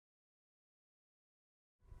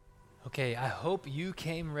Okay, I hope you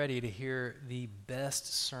came ready to hear the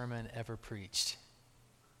best sermon ever preached.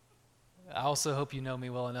 I also hope you know me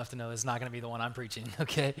well enough to know it's not going to be the one I'm preaching,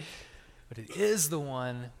 okay? But it is the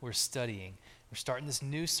one we're studying. We're starting this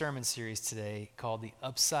new sermon series today called The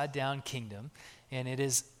Upside Down Kingdom, and it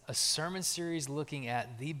is a sermon series looking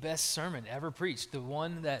at the best sermon ever preached, the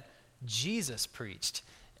one that Jesus preached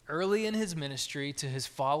early in his ministry to his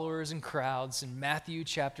followers and crowds in Matthew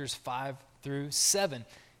chapters 5 through 7.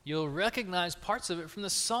 You'll recognize parts of it from the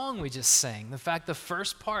song we just sang. In fact, the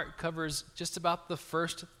first part covers just about the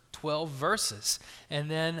first 12 verses. And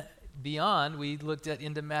then beyond, we looked at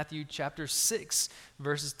into Matthew chapter 6,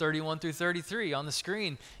 verses 31 through 33 on the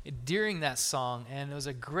screen during that song. And it was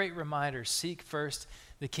a great reminder, seek first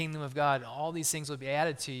the kingdom of God. All these things will be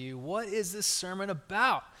added to you. What is this sermon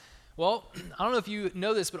about? Well, I don't know if you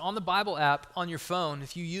know this, but on the Bible app on your phone,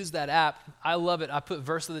 if you use that app, I love it. I put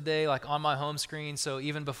verse of the day like on my home screen, so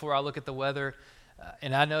even before I look at the weather,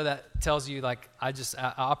 and I know that tells you like I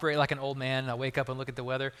operate like an old man. I wake up and look at the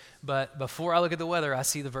weather, but before I look at the weather, I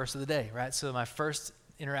see the verse of the day, right? So my first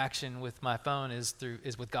interaction with my phone is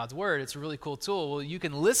with God's Word. It's a really cool tool. Well, you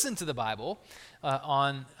can listen to the Bible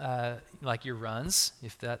on like your runs,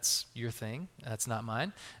 if that's your thing. That's not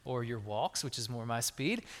mine. Or your walks, which is more my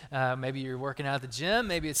speed. Maybe you're working out at the gym.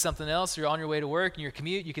 Maybe it's something else. You're on your way to work and your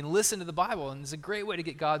commute. You can listen to the Bible, and it's a great way to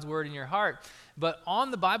get God's Word in your heart. But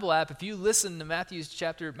on the Bible app, if you listen to Matthew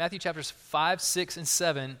chapters 5, 6, and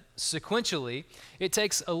 7 sequentially, it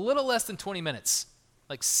takes a little less than 20 minutes,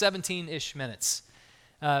 like 17-ish minutes.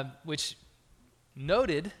 Which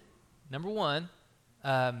noted, number one,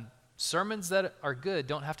 sermons that are good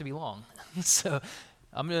don't have to be long. So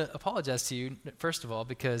I'm going to apologize to you, first of all,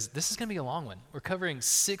 because this is going to be a long one. We're covering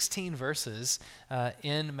 16 verses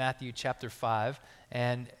in Matthew chapter 5,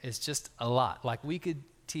 and it's just a lot. Like we could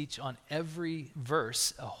teach on every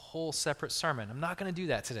verse a whole separate sermon. I'm not going to do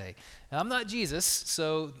that today. Now, I'm not Jesus,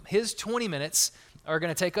 so his 20 minutes are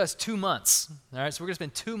going to take us 2 months. All right, so we're going to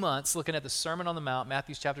spend 2 months looking at the Sermon on the Mount,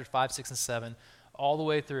 Matthew chapters 5, 6, and 7, all the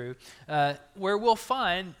way through, where we'll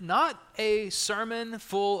find not a sermon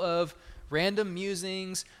full of random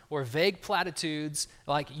musings or vague platitudes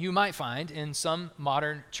like you might find in some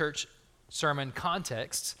modern church sermon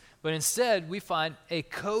contexts, but instead we find a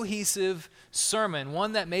cohesive sermon,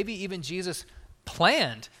 one that maybe even Jesus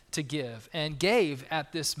planned to give and gave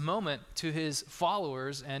at this moment to his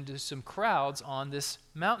followers and to some crowds on this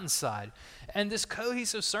mountainside. And this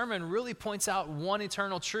cohesive sermon really points out one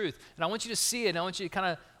eternal truth. And I want you to see it, and I want you to kind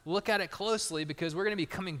of look at it closely because we're going to be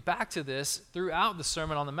coming back to this throughout the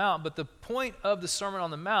Sermon on the Mount. But the point of the Sermon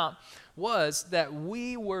on the Mount was that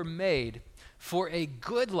we were made for a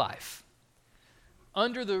good life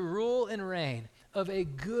under the rule and reign of a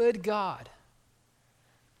good God,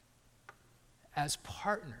 as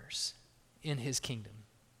partners in his kingdom.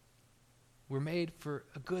 We're made for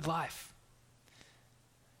a good life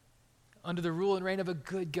under the rule and reign of a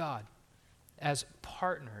good God as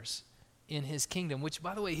partners in his kingdom, which,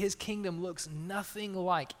 by the way, his kingdom looks nothing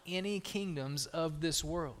like any kingdoms of this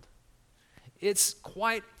world. It's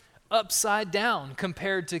quite upside down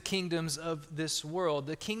compared to kingdoms of this world.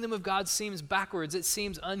 The kingdom of God seems backwards. It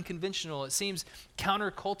seems unconventional. It seems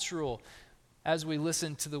countercultural as we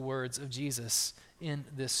listen to the words of Jesus in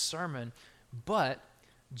this sermon. But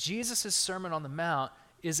Jesus' Sermon on the Mount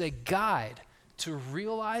is a guide to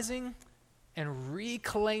realizing and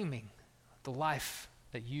reclaiming the life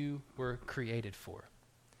that you were created for.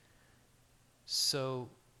 So,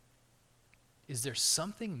 is there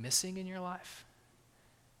something missing in your life?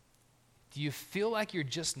 Do you feel like you're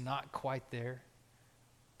just not quite there?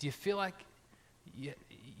 Do you feel like you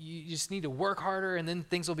just need to work harder and then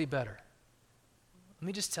things will be better? Let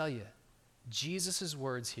me just tell you, Jesus'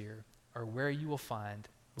 words here are where you will find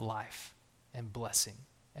life and blessing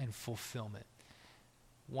and fulfillment.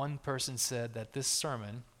 One person said that this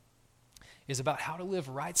sermon is about how to live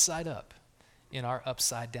right side up in our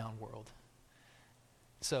upside down world.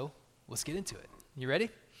 So let's get into it. You ready?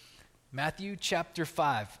 Matthew chapter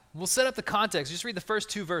 5. We'll set up the context. Just read the first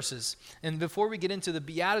 2 verses. And before we get into the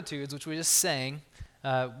Beatitudes, which we just sang,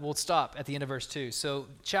 we'll stop at the end of verse 2. So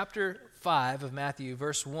chapter 5 of Matthew,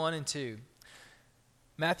 verse 1 and 2.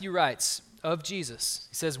 Matthew writes of Jesus.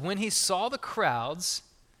 He says, when he saw the crowds,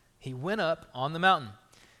 he went up on the mountain.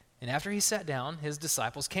 And after he sat down, his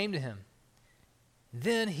disciples came to him.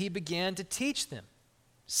 Then he began to teach them,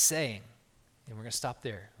 saying, and we're going to stop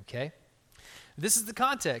there, okay? This is the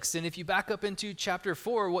context. And if you back up into chapter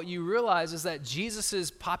 4, what you realize is that Jesus'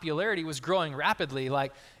 popularity was growing rapidly.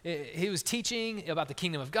 Like, he was teaching about the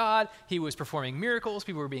kingdom of God. He was performing miracles.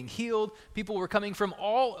 People were being healed. People were coming from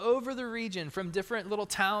all over the region, from different little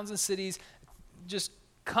towns and cities, just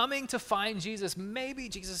coming to find Jesus. Maybe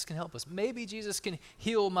Jesus can help us. Maybe Jesus can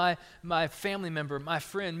heal my family member, my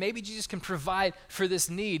friend. Maybe Jesus can provide for this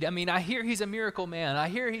need. I mean, I hear he's a miracle man. I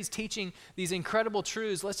hear he's teaching these incredible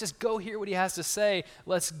truths. Let's just go hear what he has to say.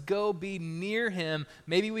 Let's go be near him.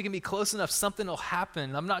 Maybe we can be close enough, something will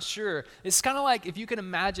happen. I'm not sure. It's kind of like if you can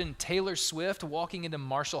imagine Taylor Swift walking into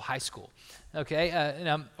Marshall High School, okay,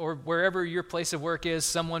 or wherever your place of work is,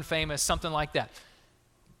 someone famous, something like that.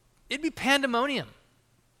 It'd be pandemonium.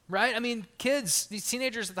 Right? I mean, kids, these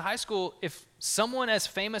teenagers at the high school, if someone as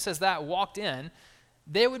famous as that walked in,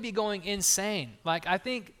 they would be going insane. Like, I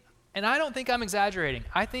think, and I don't think I'm exaggerating,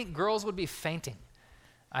 I think girls would be fainting.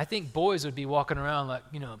 I think boys would be walking around like,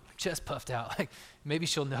 chest puffed out, like, maybe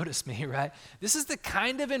she'll notice me, right? This is the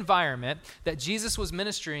kind of environment that Jesus was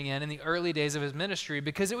ministering in the early days of his ministry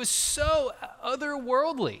because it was so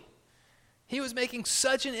otherworldly. He was making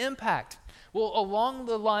such an impact. Well, along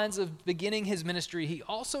the lines of beginning his ministry, he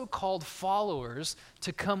also called followers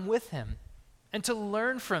to come with him and to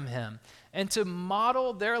learn from him and to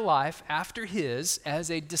model their life after his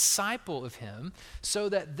as a disciple of him so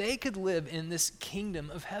that they could live in this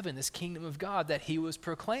kingdom of heaven, this kingdom of God that he was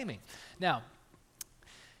proclaiming. Now,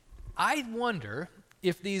 I wonder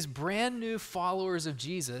if these brand new followers of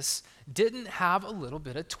Jesus didn't have a little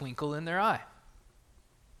bit of twinkle in their eye.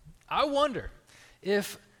 I wonder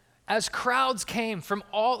if as crowds came from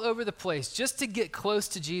all over the place just to get close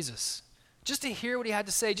to Jesus, just to hear what he had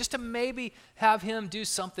to say, just to maybe have him do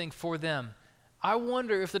something for them, I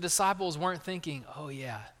wonder if the disciples weren't thinking, oh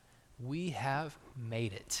yeah, we have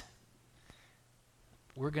made it.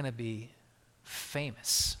 We're going to be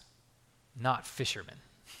famous, not fishermen,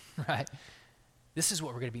 right? This is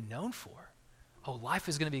what we're going to be known for. Oh, life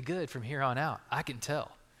is going to be good from here on out. I can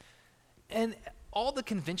tell. And all the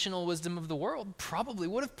conventional wisdom of the world probably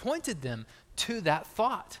would have pointed them to that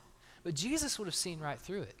thought. But Jesus would have seen right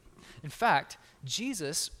through it. In fact,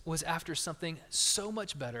 Jesus was after something so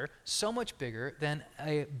much better, so much bigger than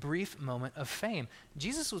a brief moment of fame.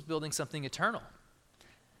 Jesus was building something eternal.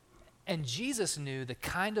 And Jesus knew the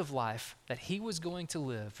kind of life that he was going to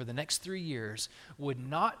live for the next 3 years would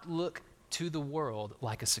not look to the world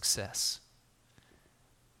like a success.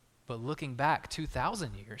 But looking back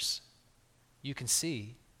 2,000 years, you can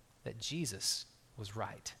see that Jesus was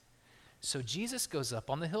right. So Jesus goes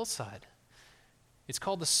up on the hillside. It's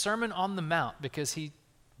called the Sermon on the Mount because he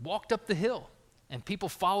walked up the hill and people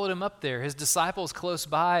followed him up there. His disciples close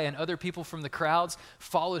by and other people from the crowds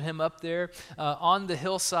followed him up there. On the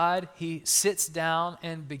hillside, he sits down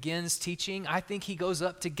and begins teaching. I think he goes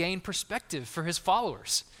up to gain perspective for his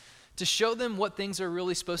followers, to show them what things are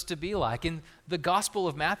really supposed to be like. In the Gospel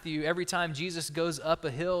of Matthew, every time Jesus goes up a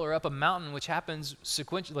hill or up a mountain, which happens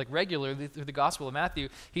sequentially, like regularly through the Gospel of Matthew,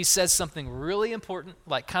 he says something really important,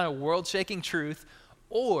 like kind of world-shaking truth,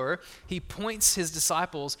 or he points his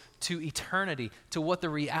disciples to eternity, to what the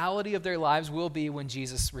reality of their lives will be when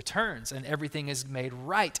Jesus returns and everything is made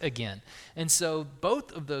right again. And so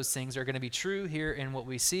both of those things are going to be true here in what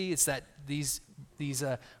we see. It's that these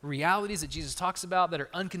realities that Jesus talks about that are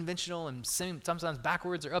unconventional and sometimes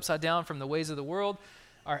backwards or upside down from the ways of the world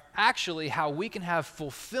are actually how we can have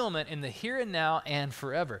fulfillment in the here and now and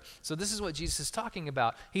forever. So this is what Jesus is talking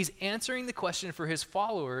about. He's answering the question for his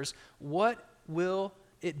followers, what will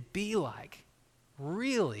it be like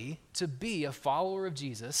really to be a follower of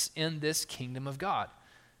Jesus in this kingdom of God?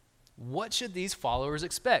 What should these followers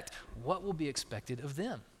expect? What will be expected of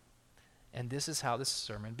them? And this is how this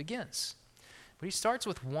sermon begins. But he starts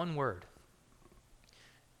with one word.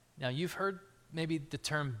 Now, you've heard maybe the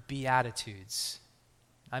term Beatitudes.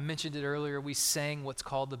 I mentioned it earlier. We sang what's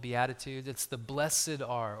called the Beatitudes. It's the blessed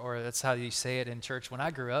are, or that's how you say it in church. When I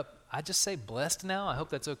grew up, I just say blessed now. I hope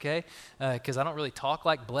that's okay, because I don't really talk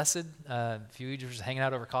like blessed. If you're just hanging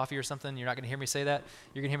out over coffee or something, you're not going to hear me say that.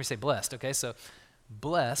 You're going to hear me say blessed, okay? So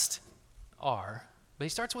blessed are, but he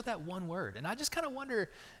starts with that one word. And I just kind of wonder,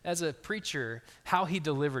 as a preacher, how he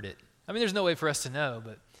delivered it. I mean, there's no way for us to know,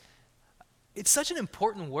 but it's such an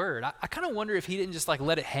important word. I kind of wonder if he didn't just like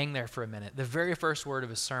let it hang there for a minute. The very first word of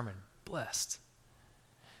his sermon, blessed.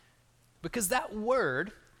 Because that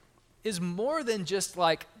word is more than just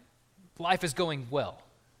like life is going well.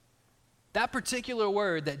 That particular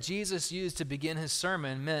word that Jesus used to begin his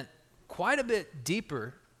sermon meant quite a bit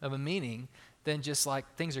deeper of a meaning than just like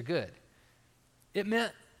things are good. It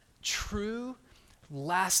meant true,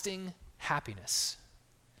 lasting happiness.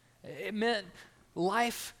 It meant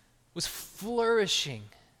life was flourishing.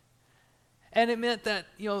 And it meant that,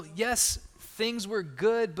 yes, things were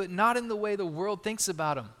good, but not in the way the world thinks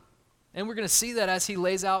about them. And we're going to see that as he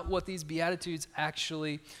lays out what these Beatitudes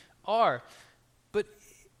actually are. But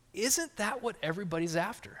isn't that what everybody's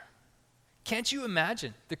after? Can't you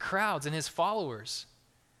imagine the crowds and his followers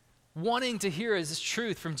wanting to hear his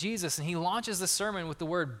truth from Jesus? And he launches the sermon with the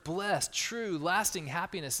word blessed, true, lasting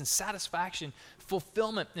happiness and satisfaction,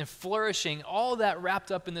 fulfillment and flourishing, all that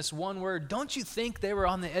wrapped up in this one word. Don't you think they were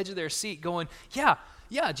on the edge of their seat going, yeah,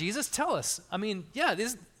 Jesus, tell us. I mean,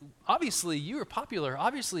 obviously you are popular.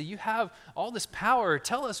 Obviously you have all this power.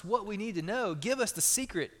 Tell us what we need to know. Give us the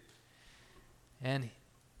secret. And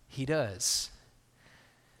he does,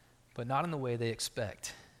 but not in the way they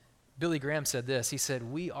expect. Billy Graham said this. He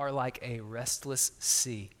said, we are like a restless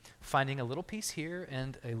sea, finding a little peace here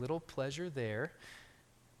and a little pleasure there,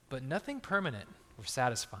 but nothing permanent or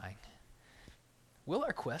satisfying. Will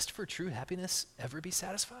our quest for true happiness ever be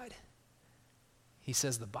satisfied? He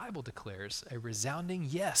says the Bible declares a resounding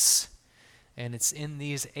yes, and it's in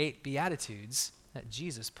these 8 Beatitudes that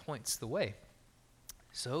Jesus points the way.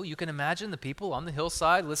 So you can imagine the people on the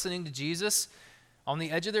hillside listening to Jesus on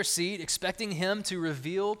the edge of their seat, expecting him to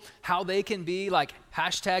reveal how they can be like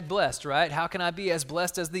 #blessed, right? How can I be as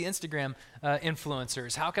blessed as the Instagram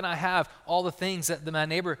influencers? How can I have all the things that my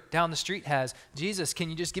neighbor down the street has? Jesus,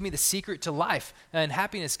 can you just give me the secret to life and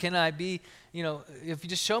happiness? Can I be, if you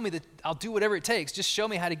just show me that, I'll do whatever it takes. Just show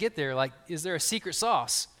me how to get there. Like, is there a secret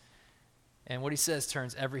sauce? And what he says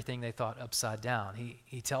turns everything they thought upside down.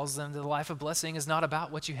 He tells them that the life of blessing is not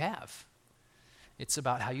about what you have. It's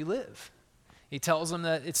about how you live. He tells them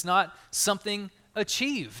that it's not something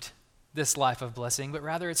achieved, this life of blessing, but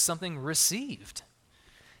rather it's something received.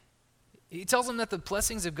 He tells them that the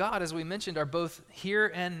blessings of God, as we mentioned, are both here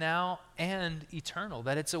and now and eternal,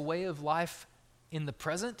 that it's a way of life in the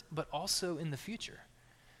present, but also in the future.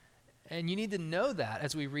 And you need to know that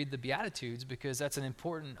as we read the Beatitudes, because that's an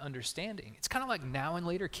important understanding. It's kind of like now and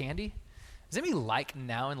later candy. Does anybody like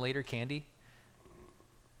now and later candy?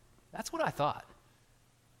 That's what I thought.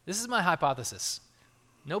 This is my hypothesis.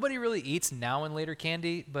 Nobody really eats now and later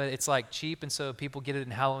candy, but it's like cheap, and so people get it in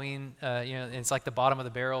Halloween. And it's like the bottom of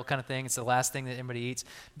the barrel kind of thing. It's the last thing that anybody eats.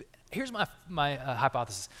 But here's my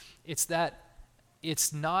hypothesis. It's that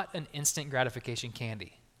it's not an instant gratification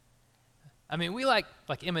candy. I mean, we like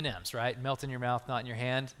M&Ms, right? Melt in your mouth, not in your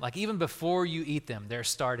hand. Like even before you eat them, they're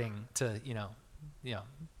starting to,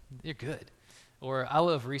 they're good. Or I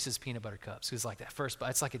love Reese's peanut butter cups because like that first bite,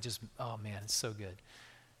 it's like oh man, it's so good.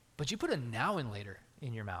 But you put a now and later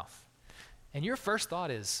in your mouth, and your first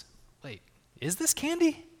thought is, wait, is this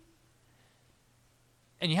candy?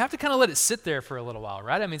 And you have to kind of let it sit there for a little while,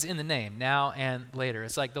 right? I mean, it's in the name, now and later.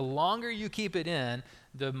 It's like the longer you keep it in,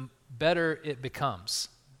 the better it becomes.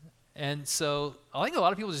 And so I think a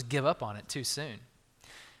lot of people just give up on it too soon.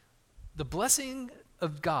 The blessing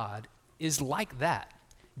of God is like that.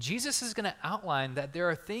 Jesus is going to outline that there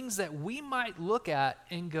are things that we might look at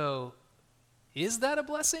and go, is that a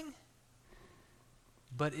blessing?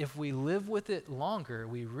 But if we live with it longer,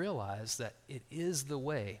 we realize that it is the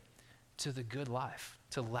way to the good life,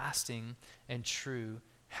 to lasting and true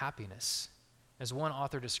happiness. As one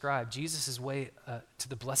author described, Jesus' way to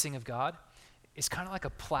the blessing of God is kind of like a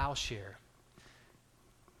plowshare,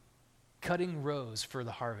 cutting rows for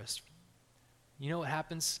the harvest. You know what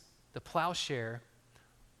happens? The plowshare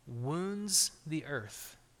wounds the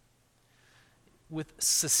earth with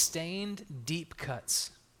sustained deep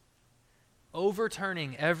cuts,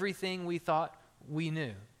 overturning everything we thought we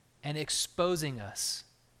knew and exposing us,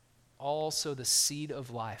 all so the seed of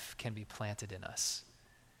life can be planted in us.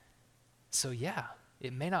 So yeah,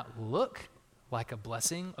 it may not look like a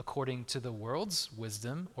blessing according to the world's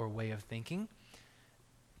wisdom or way of thinking.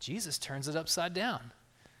 Jesus turns it upside down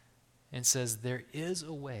and says there is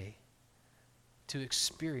a way to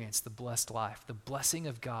experience the blessed life, the blessing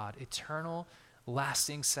of God, eternal,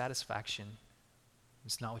 lasting satisfaction.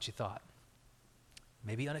 It's not what you thought.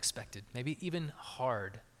 Maybe unexpected, maybe even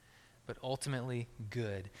hard, but ultimately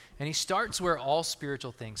good. And he starts where all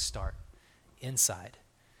spiritual things start, inside.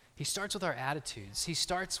 He starts with our attitudes. He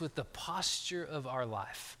starts with the posture of our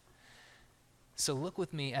life. So look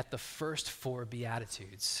with me at the first 4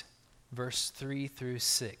 Beatitudes, verse 3 through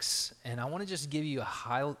 6. And I want to just give you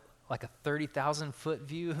a 30,000-foot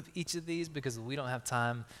view of each of these because we don't have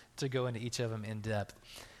time to go into each of them in depth.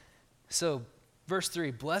 So verse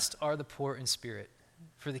 3, blessed are the poor in spirit,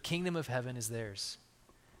 for the kingdom of heaven is theirs.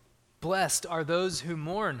 Blessed are those who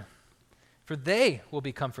mourn, for they will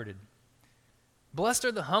be comforted. Blessed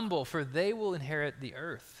are the humble, for they will inherit the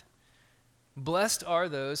earth. Blessed are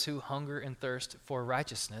those who hunger and thirst for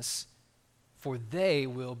righteousness, for they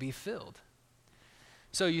will be filled.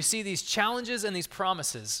 So you see these challenges and these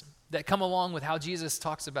promises that come along with how Jesus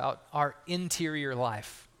talks about our interior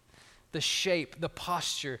life, the shape, the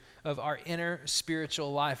posture of our inner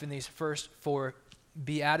spiritual life in these first 4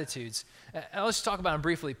 Beatitudes. Let's talk about them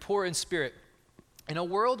briefly. Poor in spirit. In a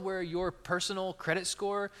world where your personal credit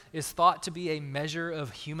score is thought to be a measure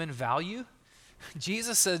of human value,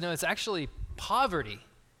 Jesus says, no, it's actually poverty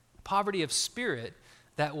of spirit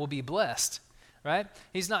that will be blessed, right?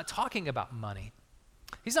 He's not talking about money.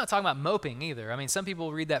 He's not talking about moping either. I mean, some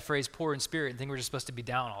people read that phrase poor in spirit and think we're just supposed to be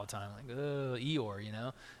down all the time, like, Eeyore, you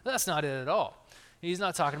know? That's not it at all. He's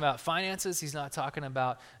not talking about finances. He's not talking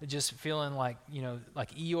about just feeling like, you know,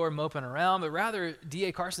 like Eeyore moping around, but rather,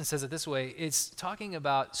 D.A. Carson says it this way, it's talking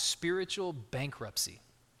about spiritual bankruptcy.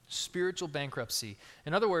 Spiritual bankruptcy.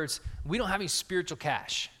 In other words, we don't have any spiritual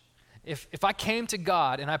cash. If I came to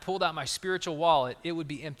God and I pulled out my spiritual wallet, it would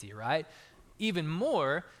be empty, right? Even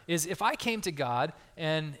more is if I came to God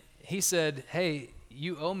and he said, hey,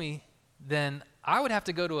 you owe me, then I would have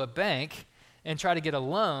to go to a bank and try to get a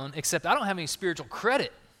loan, except I don't have any spiritual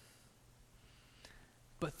credit.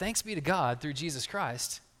 But thanks be to God through Jesus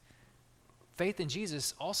Christ, faith in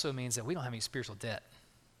Jesus also means that we don't have any spiritual debt.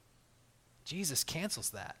 Jesus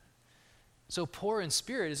cancels that. So poor in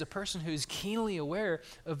spirit is a person who's keenly aware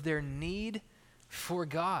of their need for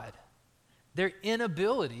God, their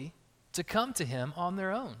inability to come to him on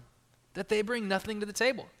their own, that they bring nothing to the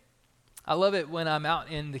table. I love it when I'm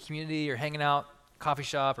out in the community or hanging out, coffee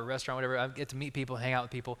shop or restaurant, whatever, I get to meet people, hang out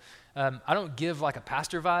with people. I don't give like a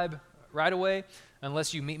pastor vibe right away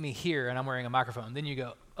unless you meet me here and I'm wearing a microphone. Then you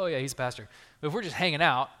go, oh yeah, he's a pastor. But if we're just hanging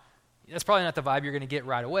out, that's probably not the vibe you're going to get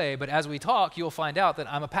right away. But as we talk, you'll find out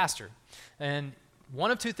that I'm a pastor. And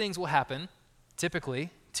one of 2 things will happen, typically,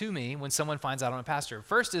 to me when someone finds out I'm a pastor.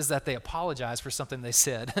 First is that they apologize for something they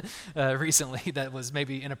said recently that was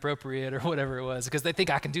maybe inappropriate or whatever it was, because they think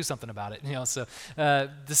I can do something about it. You know, so the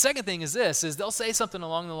second thing is this: is they'll say something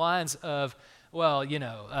along the lines of, "Well, you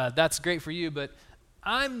know, that's great for you, but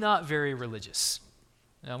I'm not very religious."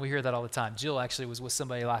 We hear that all the time. Jill actually was with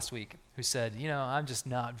somebody last week who said, "You know, I'm just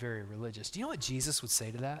not very religious." Do you know what Jesus would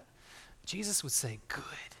say to that? Jesus would say,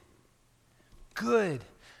 "Good."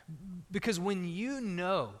 Because when you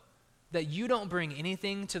know that you don't bring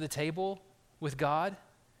anything to the table with God,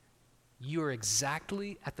 you are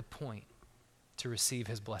exactly at the point to receive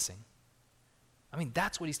his blessing. I mean,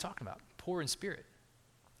 that's what he's talking about, poor in spirit.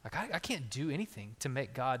 Like, I can't do anything to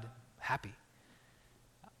make God happy.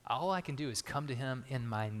 All I can do is come to him in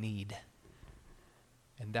my need.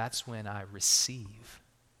 And that's when I receive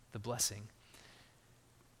the blessing.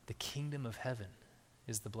 The kingdom of heaven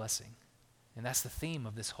is the blessing. And that's the theme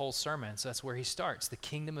of this whole sermon. So that's where he starts, the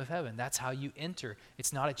kingdom of heaven. That's how you enter.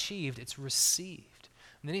 It's not achieved, it's received.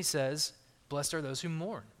 And then he says, blessed are those who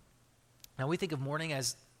mourn. Now we think of mourning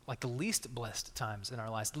as like the least blessed times in our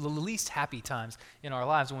lives, the least happy times in our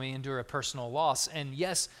lives when we endure a personal loss. And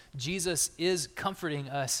yes, Jesus is comforting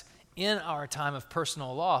us in our time of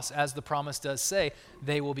personal loss, as the promise does say,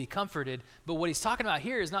 they will be comforted. But what he's talking about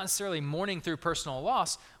here is not necessarily mourning through personal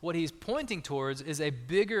loss. What he's pointing towards is a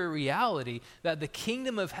bigger reality that the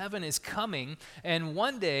kingdom of heaven is coming, and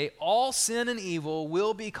one day all sin and evil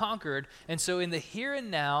will be conquered. And so in the here and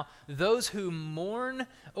now, those who mourn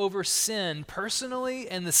over sin personally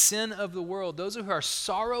and the sin of the world, those who are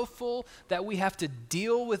sorrowful that we have to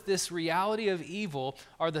deal with this reality of evil,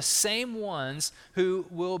 are the same ones who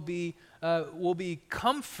will be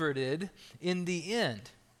comforted in the end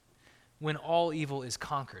when all evil is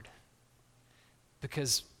conquered.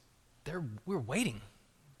 Because we're waiting.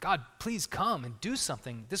 God, please come and do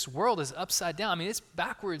something. This world is upside down. I mean, it's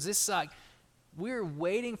backwards. It's like we're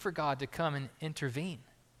waiting for God to come and intervene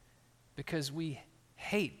because we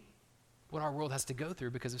hate what our world has to go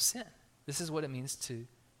through because of sin. This is what it means to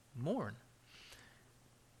mourn.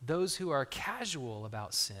 Those who are casual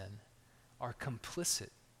about sin are complicit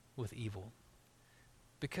with evil,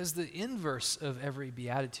 because the inverse of every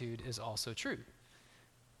beatitude is also true.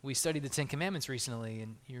 We studied the 10 Commandments recently,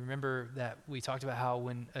 and you remember that we talked about how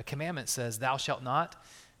when a commandment says thou shalt not,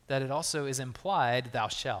 that it also is implied thou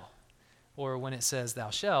shall. Or when it says thou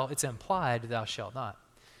shall, it's implied thou shalt not.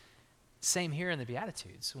 Same here in the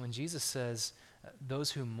Beatitudes. When Jesus says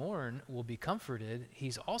those who mourn will be comforted,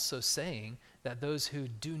 he's also saying that those who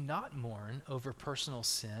do not mourn over personal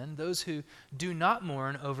sin, those who do not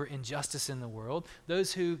mourn over injustice in the world,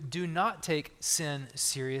 those who do not take sin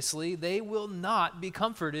seriously, they will not be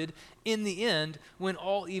comforted in the end when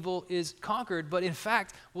all evil is conquered, but in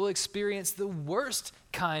fact will experience the worst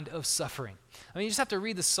kind of suffering. I mean, you just have to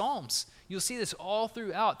read the Psalms. You'll see this all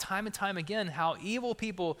throughout, time and time again, how evil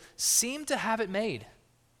people seem to have it made.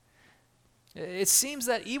 It seems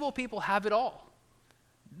that evil people have it all.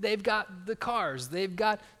 They've got the cars, they've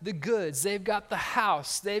got the goods, they've got the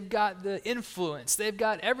house, they've got the influence, they've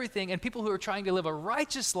got everything. And people who are trying to live a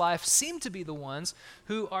righteous life seem to be the ones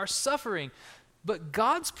who are suffering. But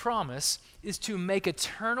God's promise is to make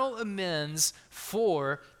eternal amends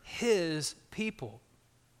for his people.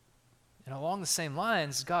 And along the same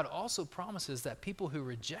lines, God also promises that people who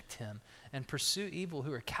reject him and pursue evil,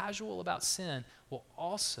 who are casual about sin, will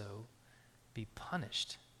also be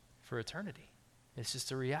punished for eternity. It's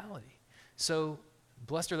just a reality. So,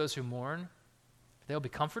 blessed are those who mourn. They'll be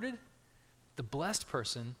comforted. The blessed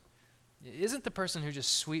person isn't the person who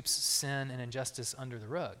just sweeps sin and injustice under the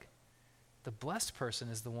rug. The blessed person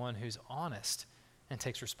is the one who's honest and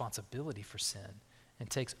takes responsibility for sin and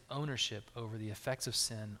takes ownership over the effects of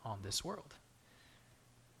sin on this world.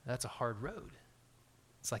 That's a hard road.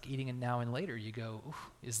 It's like eating a now and later. You go,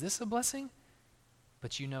 is this a blessing?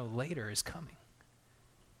 But you know later is coming.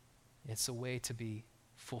 It's a way to be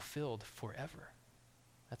fulfilled forever.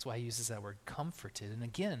 That's why he uses that word comforted. And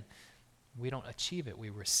again, we don't achieve it, we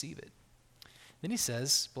receive it. Then he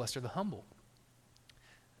says, blessed are the humble.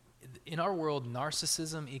 In our world,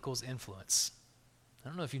 narcissism equals influence. I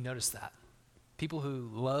don't know if you noticed that. People who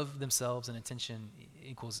love themselves and attention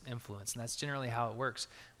equals influence. And that's generally how it works,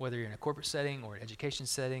 whether you're in a corporate setting or an education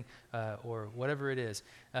setting or whatever it is.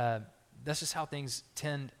 That's just how things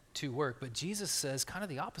tend to work. But Jesus says kind of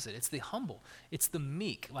the opposite. It's the humble. It's the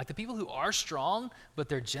meek. Like the people who are strong, but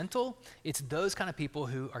they're gentle, it's those kind of people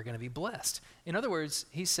who are going to be blessed. In other words,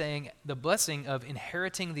 he's saying the blessing of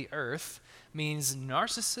inheriting the earth means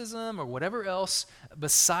narcissism or whatever else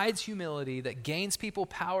besides humility that gains people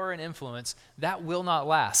power and influence, that will not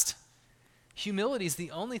last. Humility is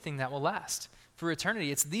the only thing that will last for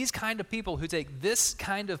eternity. It's these kind of people who take this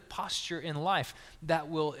kind of posture in life that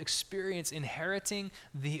will experience inheriting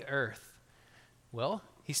the earth. Well,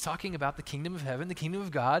 he's talking about the kingdom of heaven, the kingdom of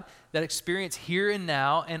God, that experience here and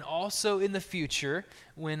now and also in the future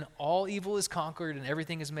when all evil is conquered and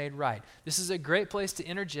everything is made right. This is a great place to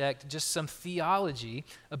interject just some theology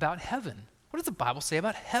about heaven. What does the Bible say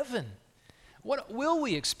about heaven? What will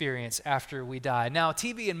we experience after we die? Now,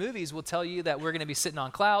 TV and movies will tell you that we're going to be sitting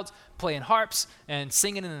on clouds, playing harps, and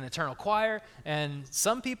singing in an eternal choir. And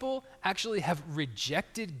some people actually have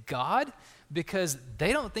rejected God because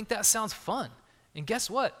they don't think that sounds fun. And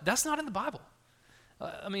guess what? That's not in the Bible.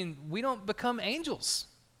 We don't become angels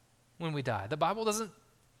when we die. The Bible doesn't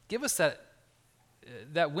give us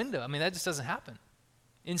that window. That just doesn't happen.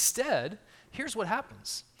 Instead, here's what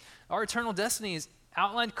happens. Our eternal destiny is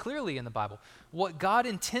outlined clearly in the Bible. What God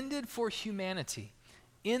intended for humanity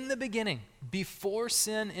in the beginning, before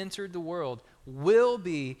sin entered the world, will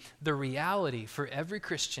be the reality for every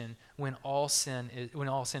Christian when all sin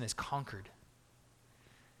is conquered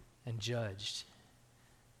and judged.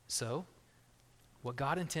 So, what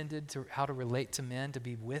God intended how to relate to men, to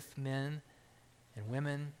be with men and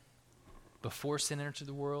women before sin entered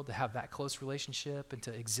the world, to have that close relationship and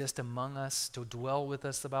to exist among us, to dwell with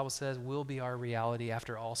us, the Bible says, will be our reality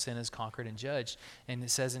after all sin is conquered and judged. And it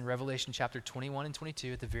says in Revelation chapter 21 and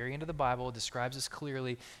 22, at the very end of the Bible, it describes us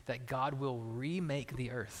clearly that God will remake the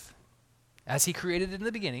earth. As he created it in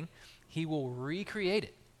the beginning, he will recreate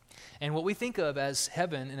it. And what we think of as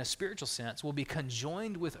heaven in a spiritual sense will be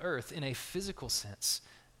conjoined with earth in a physical sense.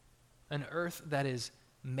 An earth that is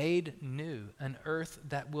made new, an earth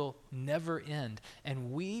that will never end.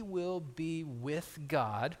 And we will be with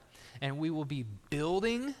God, and we will be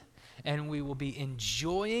building, and we will be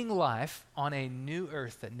enjoying life on a new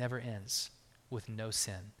earth that never ends with no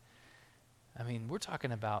sin. We're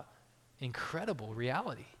talking about incredible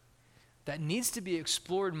reality that needs to be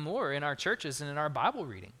explored more in our churches and in our Bible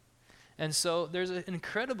reading. And so there's an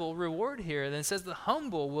incredible reward here that says the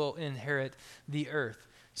humble will inherit the earth.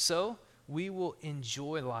 So we will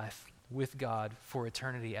enjoy life with God for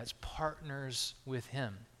eternity as partners with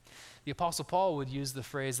him. The Apostle Paul would use the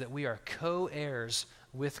phrase that we are co-heirs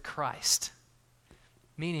with Christ,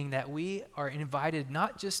 meaning that we are invited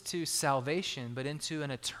not just to salvation, but into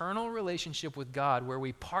an eternal relationship with God where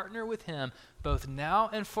we partner with him both now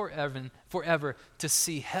and forever to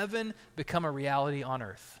see heaven become a reality on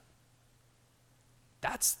earth.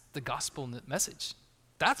 That's the gospel message.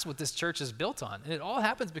 That's what this church is built on. And it all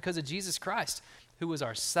happens because of Jesus Christ, who was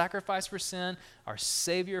our sacrifice for sin, our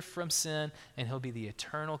Savior from sin, and he'll be the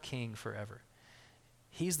eternal King forever.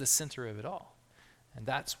 He's the center of it all. And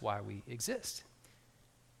that's why we exist.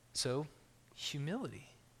 So humility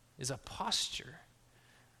is a posture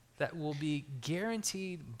that will be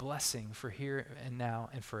guaranteed blessing for here and now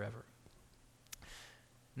and forever.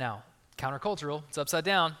 Now, countercultural, it's upside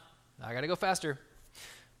down. I got to go faster.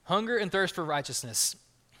 Hunger and thirst for righteousness.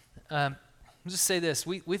 I'll just say this.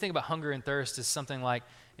 We think about hunger and thirst as something like,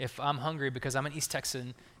 if I'm hungry because I'm an East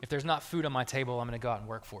Texan, if there's not food on my table, I'm going to go out and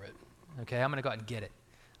work for it. Okay, I'm going to go out and get it.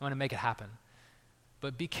 I'm going to make it happen.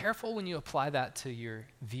 But be careful when you apply that to your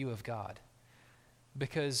view of God.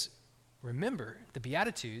 Because remember, the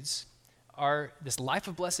Beatitudes are this life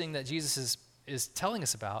of blessing that Jesus is telling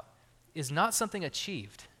us about is not something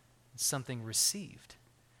achieved. It's something received.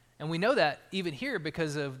 And we know that even here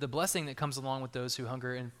because of the blessing that comes along with those who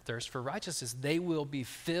hunger and thirst for righteousness. They will be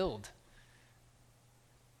filled.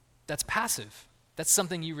 That's passive. That's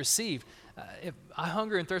something you receive. If I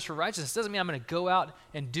hunger and thirst for righteousness, doesn't mean I'm going to go out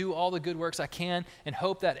and do all the good works I can and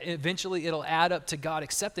hope that eventually it'll add up to God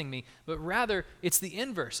accepting me. But rather, it's the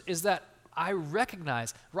inverse, is that I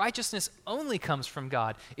recognize righteousness only comes from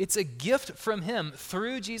God. It's a gift from him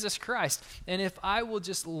through Jesus Christ. And if I will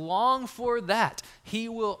just long for that, he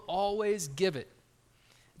will always give it.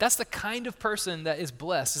 That's the kind of person that is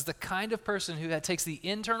blessed, is the kind of person who takes the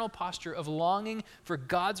internal posture of longing for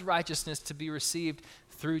God's righteousness to be received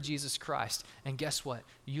through Jesus Christ. And guess what?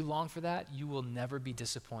 You long for that, you will never be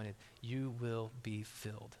disappointed. You will be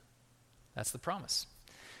filled. That's the promise.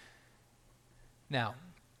 Now,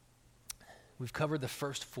 we've covered the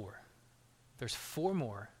first 4. There's 4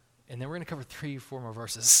 more, and then we're going to cover 4 more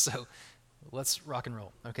verses. So let's rock and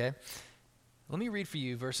roll, okay? Let me read for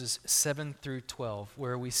you verses 7 through 12,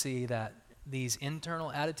 where we see that these internal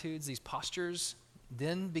attitudes, these postures,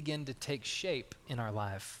 then begin to take shape in our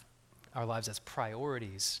lives as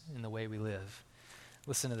priorities in the way we live.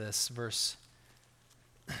 Listen to this, verse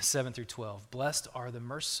 7 through 12. Blessed are the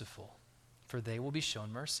merciful, for they will be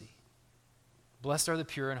shown mercy. Blessed are the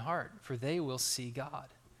pure in heart, for they will see God.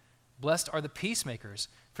 Blessed are the peacemakers,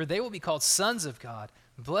 for they will be called sons of God.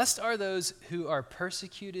 Blessed are those who are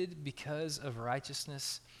persecuted because of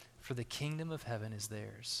righteousness, for the kingdom of heaven is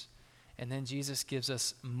theirs. And then Jesus gives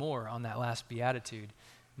us more on that last beatitude,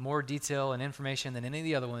 more detail and information than any of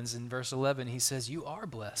the other ones. In verse 11, he says, you are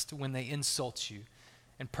blessed when they insult you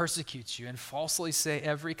and persecute you and falsely say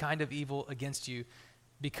every kind of evil against you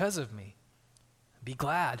because of me. Be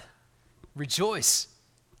glad. Rejoice,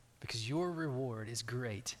 because your reward is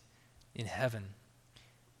great in heaven.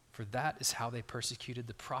 For that is how they persecuted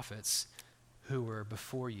the prophets who were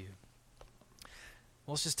before you.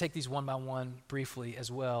 Well, let's just take these one by one briefly as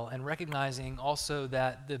well, and recognizing also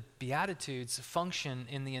that the Beatitudes function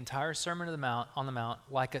in the entire Sermon on the Mount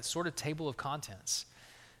like a sort of table of contents.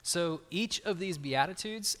 So each of these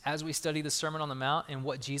Beatitudes, as we study the Sermon on the Mount and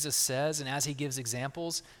what Jesus says, and as he gives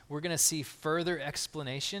examples, we're going to see further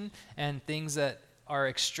explanation and things that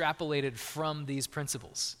are extrapolated from these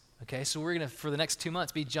principles. Okay, so we're going to, for the next 2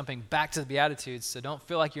 months, be jumping back to the Beatitudes, so don't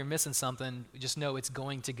feel like you're missing something. Just know it's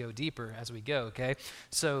going to go deeper as we go, okay?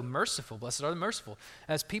 So merciful, blessed are the merciful.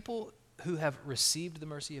 As people who have received the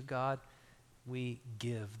mercy of God, we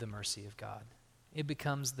give the mercy of God. It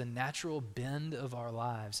becomes the natural bend of our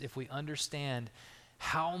lives. If we understand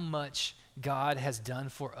how much God has done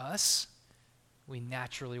for us, we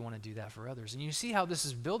naturally want to do that for others. And you see how this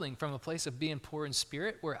is building from a place of being poor in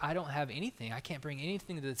spirit, where I don't have anything. I can't bring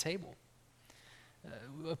anything to the table.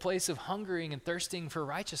 A place of hungering and thirsting for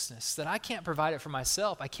righteousness, that I can't provide it for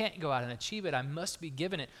myself. I can't go out and achieve it. I must be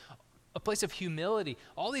given it. A place of humility.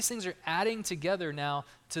 All these things are adding together now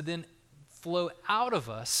to then flow out of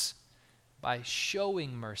us by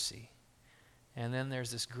showing mercy. And then there's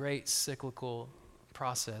this great cyclical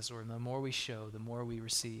process where the more we show, the more we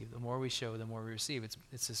receive. The more we show, the more we receive.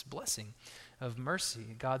 It's this blessing of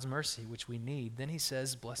mercy, God's mercy, which we need. Then he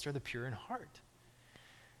says, blessed are the pure in heart.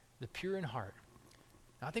 The pure in heart.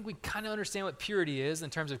 Now, I think we kind of understand what purity is in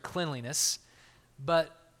terms of cleanliness, but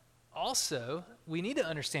also we need to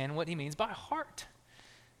understand what he means by heart.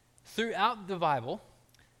 Throughout the Bible,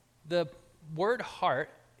 the word heart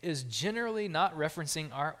is generally not referencing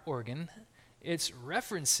our organ. It's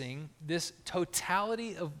referencing this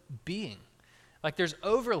totality of being. Like there's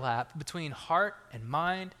overlap between heart and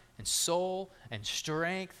mind and soul and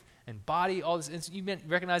strength and body, all this. And you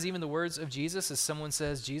recognize even the words of Jesus as someone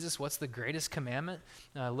says, Jesus, what's the greatest commandment?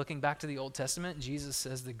 Looking back to the Old Testament, Jesus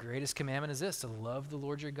says the greatest commandment is this, to love the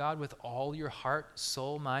Lord your God with all your heart,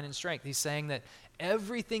 soul, mind, and strength. He's saying that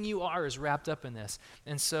everything you are is wrapped up in this.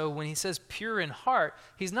 And so when he says pure in heart,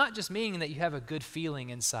 he's not just meaning that you have a good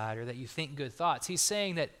feeling inside or that you think good thoughts. He's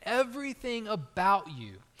saying that everything about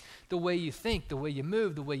you, the way you think, the way you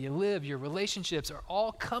move, the way you live, your relationships are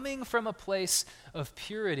all coming from a place of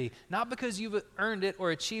purity, not because you've earned it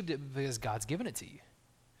or achieved it, but because God's given it to you.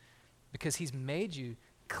 Because he's made you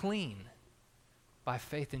clean by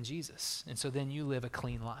faith in Jesus. And so then you live a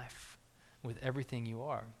clean life with everything you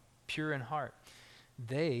are, pure in heart.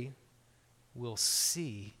 They will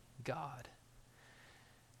see God.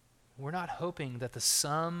 We're not hoping that the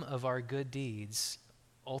sum of our good deeds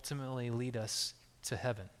ultimately lead us to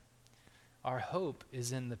heaven. Our hope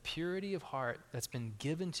is in the purity of heart that's been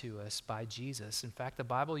given to us by Jesus. In fact, the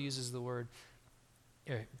Bible uses the word,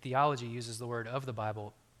 theology uses the word of the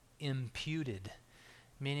Bible, imputed,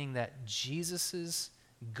 meaning that Jesus's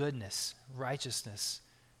goodness, righteousness,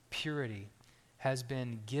 purity has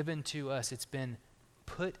been given to us. It's been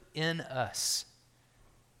put in us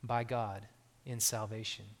by God in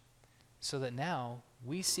salvation, so that now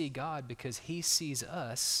we see God because he sees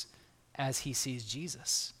us as he sees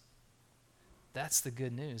Jesus. That's the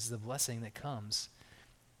good news, the blessing that comes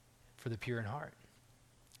for the pure in heart.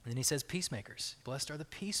 And then he says peacemakers. Blessed are the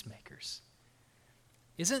peacemakers.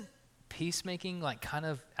 Isn't peacemaking like kind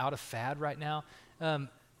of out of fad right now?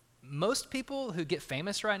 Most people who get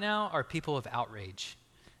famous right now are people of outrage.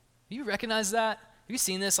 You recognize that? Have you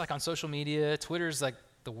seen this like on social media? Twitter's like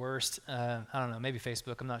the worst. I don't know, maybe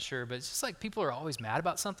Facebook, I'm not sure. But it's just like people are always mad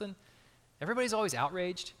about something. Everybody's always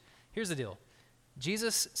outraged. Here's the deal.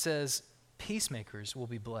 Jesus says peacemakers will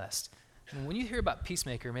be blessed. And when you hear about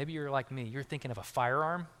peacemaker, maybe you're like me. You're thinking of a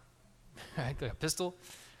firearm, right? Like a pistol.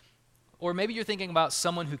 Or maybe you're thinking about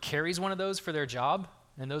someone who carries one of those for their job.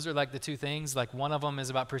 And those are like the two things. Like one of them is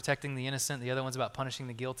about protecting the innocent. The other one's about punishing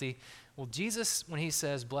the guilty. Well, Jesus, when he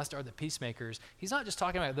says, blessed are the peacemakers, he's not just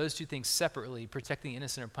talking about those two things separately, protecting the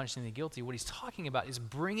innocent or punishing the guilty. What he's talking about is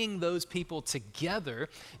bringing those people together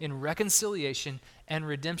in reconciliation and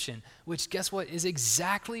redemption, which, guess what, is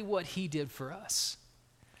exactly what he did for us.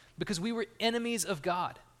 Because we were enemies of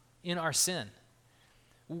God in our sin.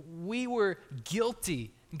 We were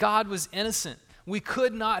guilty. God was innocent. We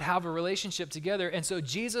could not have a relationship together. And so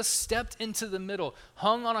Jesus stepped into the middle,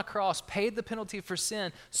 hung on a cross, paid the penalty for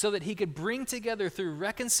sin so that he could bring together through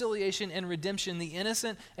reconciliation and redemption the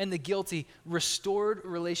innocent and the guilty, restored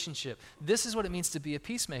relationship. This is what it means to be a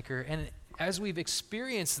peacemaker. And as we've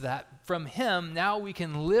experienced that from him, now we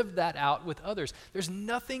can live that out with others. There's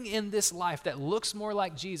nothing in this life that looks more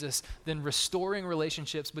like Jesus than restoring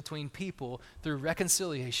relationships between people through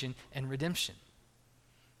reconciliation and redemption.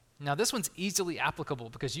 Now, this one's easily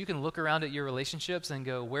applicable because you can look around at your relationships and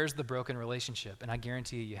go, where's the broken relationship? And I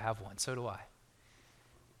guarantee you have one. So do I.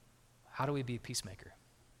 How do we be a peacemaker?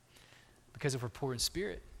 Because if we're poor in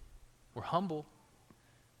spirit, we're humble,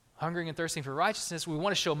 hungering and thirsting for righteousness, we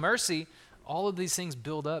want to show mercy, all of these things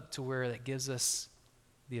build up to where that gives us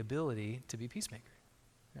the ability to be peacemaker.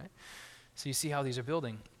 Right? So you see how these are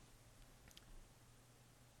building.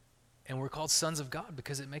 And we're called sons of God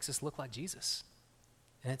because it makes us look like Jesus.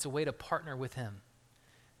 And it's a way to partner with him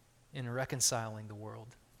in reconciling the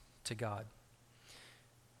world to God.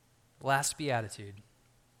 Last beatitude.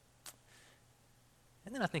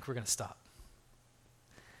 And then I think we're going to stop.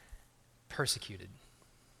 Persecuted.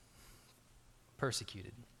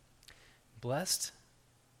 Persecuted. Blessed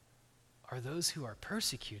are those who are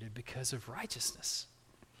persecuted because of righteousness.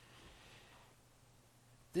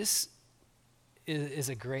 This is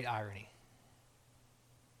a great irony.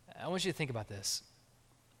 I want you to think about this.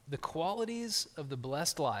 The qualities of the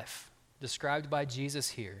blessed life described by Jesus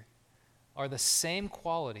here are the same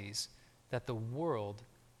qualities that the world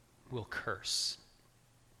will curse.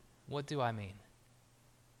 What do I mean?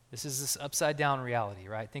 This is this upside down reality,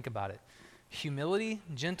 right? Think about it. Humility,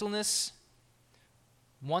 gentleness,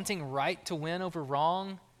 wanting right to win over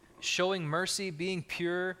wrong, showing mercy, being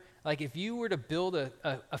pure. Like if you were to build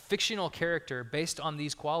a fictional character based on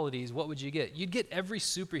these qualities, what would you get? You'd get every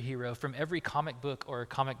superhero from every comic book or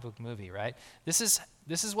comic book movie, right? This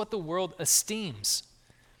is what the world esteems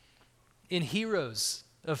in heroes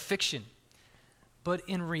of fiction. But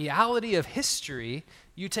in reality of history,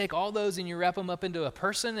 you take all those and you wrap them up into a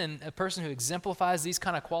person, and a person who exemplifies these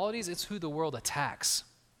kind of qualities, it's who the world attacks.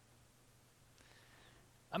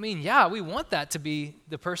 I mean, yeah, we want that to be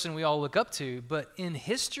the person we all look up to, but in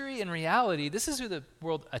history and reality, this is who the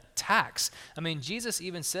world attacks. I mean, Jesus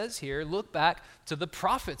even says here, look back to the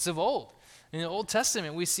prophets of old. In the Old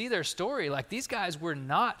Testament, we see their story. Like, these guys were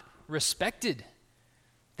not respected.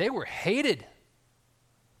 They were hated.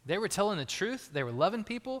 They were telling the truth. They were loving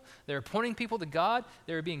people. They were pointing people to God.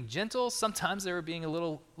 They were being gentle. Sometimes they were being a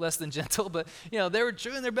little less than gentle, but, they were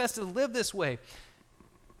doing their best to live this way.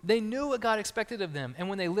 They knew what God expected of them, and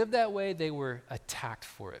when they lived that way, they were attacked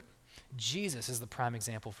for it. Jesus is the prime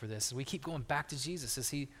example for this. We keep going back to Jesus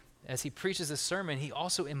as he preaches this sermon. He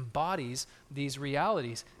also embodies these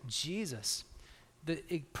realities. Jesus,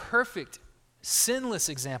 a perfect, sinless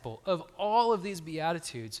example of all of these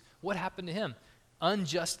Beatitudes. What happened to him?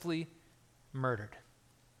 Unjustly murdered.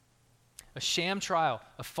 A sham trial,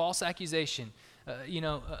 a false accusation,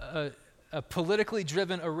 a politically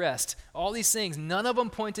driven arrest. All these things, none of them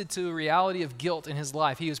pointed to a reality of guilt in his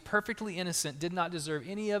life. He was perfectly innocent, did not deserve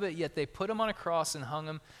any of it, yet they put him on a cross and hung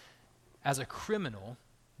him as a criminal,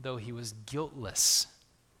 though he was guiltless.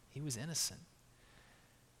 He was innocent.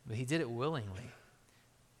 But he did it willingly.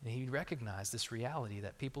 And he recognized this reality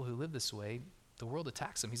that people who live this way, the world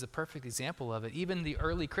attacks him. He's a perfect example of it. Even the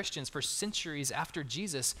early Christians, for centuries after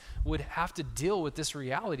Jesus, would have to deal with this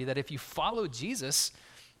reality that if you follow Jesus,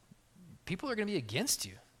 people are going to be against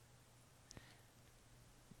you.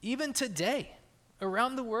 Even today,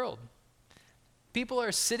 around the world, people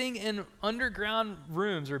are sitting in underground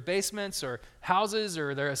rooms or basements or houses,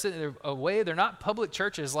 or they're sitting away. They're not public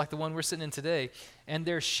churches like the one we're sitting in today, and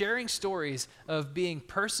they're sharing stories of being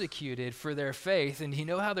persecuted for their faith. And you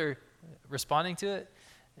know how they're responding to it?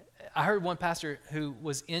 I heard one pastor who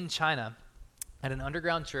was in China at an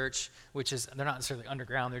underground church, they're not necessarily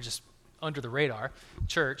underground, they're just under the radar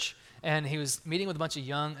church. And he was meeting with a bunch of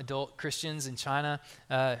young adult Christians in China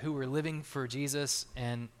who were living for Jesus,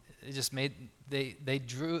 and it just they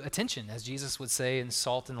drew attention, as Jesus would say in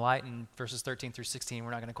Salt and Light in verses 13 through 16. We're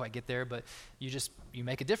not going to quite get there, but you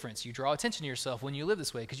make a difference. You draw attention to yourself when you live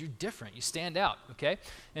this way because you're different. You stand out, okay?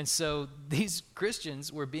 And so these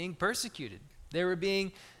Christians were being persecuted. They were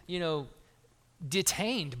being,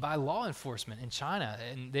 detained by law enforcement in China,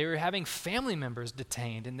 and they were having family members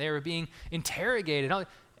detained, and they were being interrogated.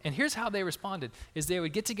 And here's how they responded, is they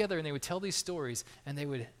would get together and they would tell these stories and they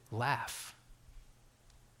would laugh.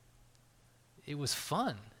 It was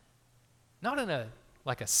fun. Not in a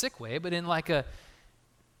sick way, but in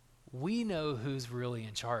we know who's really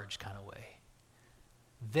in charge kind of way.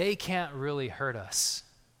 They can't really hurt us.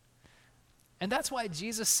 And that's why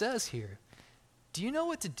Jesus says here, do you know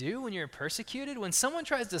what to do when you're persecuted? When someone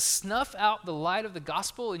tries to snuff out the light of the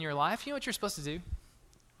gospel in your life, you know what you're supposed to do?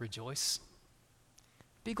 Rejoice.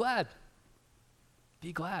 Be glad.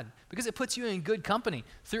 Be glad, because it puts you in good company.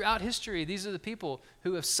 Throughout history, these are the people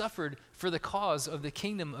who have suffered for the cause of the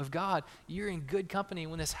kingdom of God. You're in good company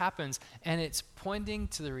when this happens, and it's pointing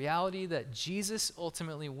to the reality that Jesus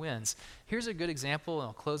ultimately wins. Here's a good example, and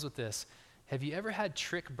I'll close with this. Have you ever had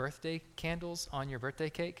trick birthday candles on your birthday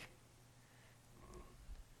cake?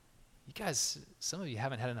 You guys, some of you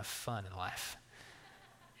haven't had enough fun in life.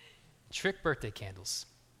 Trick birthday candles.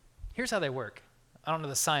 Here's how they work. I don't know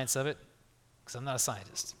the science of it, because I'm not a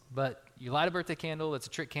scientist, but you light a birthday candle, it's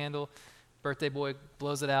a trick candle, birthday boy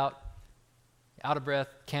blows it out of breath,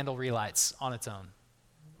 candle relights on its own.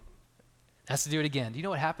 Has to do it again. Do you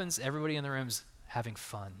know what happens? Everybody in the room's having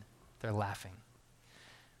fun. They're laughing.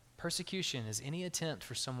 Persecution is any attempt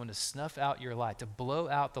for someone to snuff out your light, to blow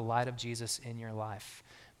out the light of Jesus in your life.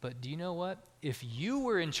 But do you know what? If you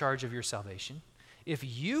were in charge of your salvation, if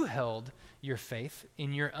you held your faith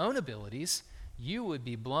in your own abilities, you would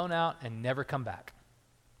be blown out and never come back.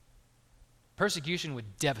 Persecution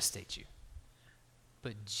would devastate you.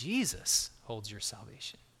 But Jesus holds your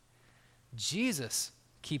salvation. Jesus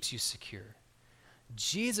keeps you secure.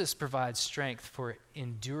 Jesus provides strength for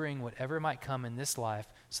enduring whatever might come in this life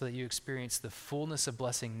so that you experience the fullness of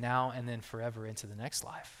blessing now and then forever into the next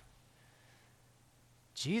life.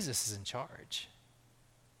 Jesus is in charge.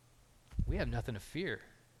 We have nothing to fear.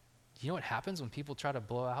 Do you know what happens when people try to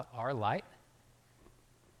blow out our light?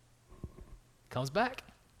 Comes back,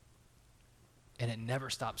 and it never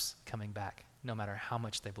stops coming back, no matter how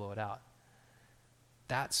much they blow it out.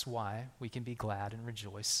 That's why we can be glad and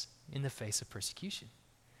rejoice in the face of persecution.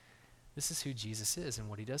 This is who Jesus is and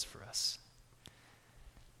what he does for us.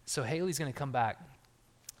 So Haley's going to come back,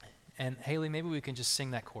 and Haley, maybe we can just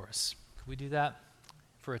sing that chorus. Could we do that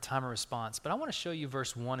for a time of response? But I want to show you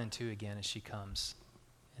verse 1 and 2 again as she comes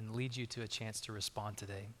and lead you to a chance to respond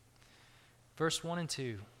today. Verse 1 and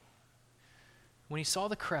 2. When he saw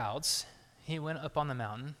the crowds, he went up on the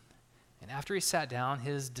mountain, And after he sat down,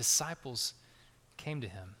 his disciples came to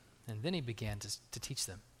him, and then he began to teach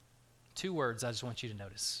them. 2 words I just want you to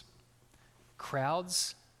notice: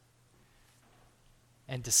 crowds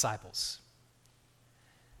and disciples.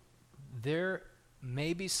 There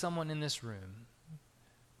may be someone in this room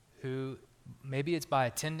who, maybe it's by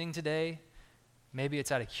attending today, maybe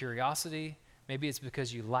it's out of curiosity, maybe it's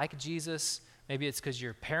because you like Jesus, maybe it's because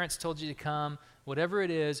your parents told you to come. Whatever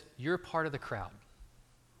it is, you're part of the crowd.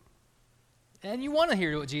 And you want to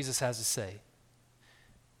hear what Jesus has to say,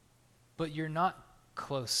 but you're not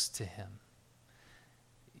close to him.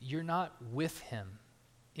 You're not with him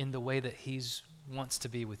in the way that he wants to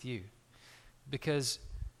be with you. Because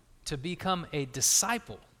to become a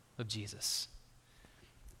disciple of Jesus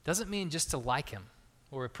doesn't mean just to like him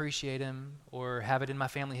or appreciate him or have it in my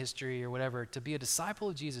family history or whatever. To be a disciple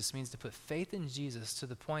of Jesus means to put faith in Jesus to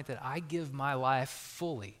the point that I give my life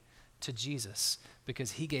fully to Jesus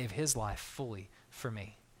because he gave his life fully for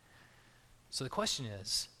me. So the question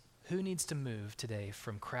is, who needs to move today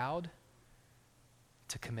from crowd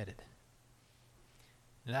to committed?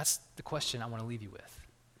 And that's the question I want to leave you with,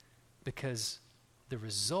 because the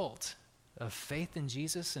result of faith in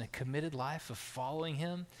Jesus and a committed life of following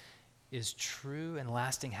him is true and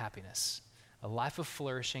lasting happiness, a life of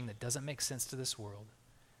flourishing that doesn't make sense to this world,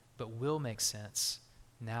 but will make sense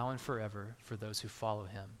now and forever for those who follow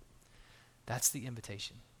him. That's the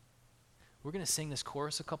invitation. We're going to sing this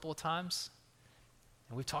chorus a couple of times,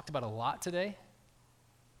 and we've talked about a lot today,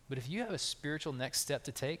 but if you have a spiritual next step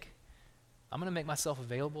to take, I'm going to make myself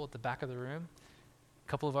available at the back of the room. A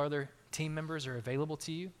couple of our other team members are available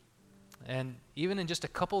to you, and even in just a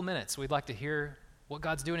couple of minutes, we'd like to hear what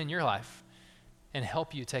God's doing in your life and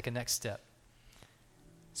help you take a next step.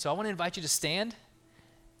 So I want to invite you to stand.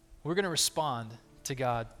 We're going to respond to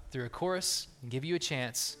God through a chorus and give you a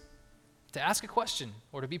chance to ask a question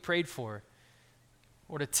or to be prayed for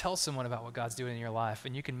or to tell someone about what God's doing in your life.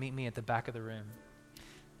 And you can meet me at the back of the room.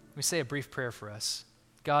 Let me say a brief prayer for us.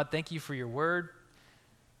 God, thank you for your word.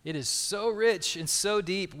 It is so rich and so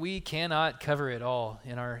deep, we cannot cover it all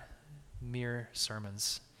in our mere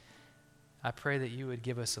sermons. I pray that you would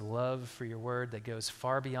give us a love for your word that goes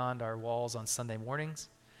far beyond our walls on Sunday mornings.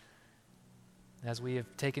 As we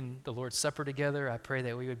have taken the Lord's Supper together, I pray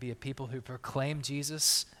that we would be a people who proclaim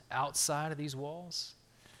Jesus outside of these walls.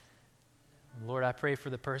 Lord, I pray for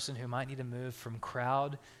the person who might need to move from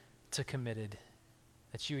crowd to committed,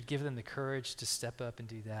 that you would give them the courage to step up and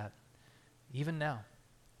do that, even now.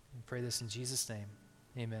 We pray this in Jesus' name.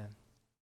 Amen.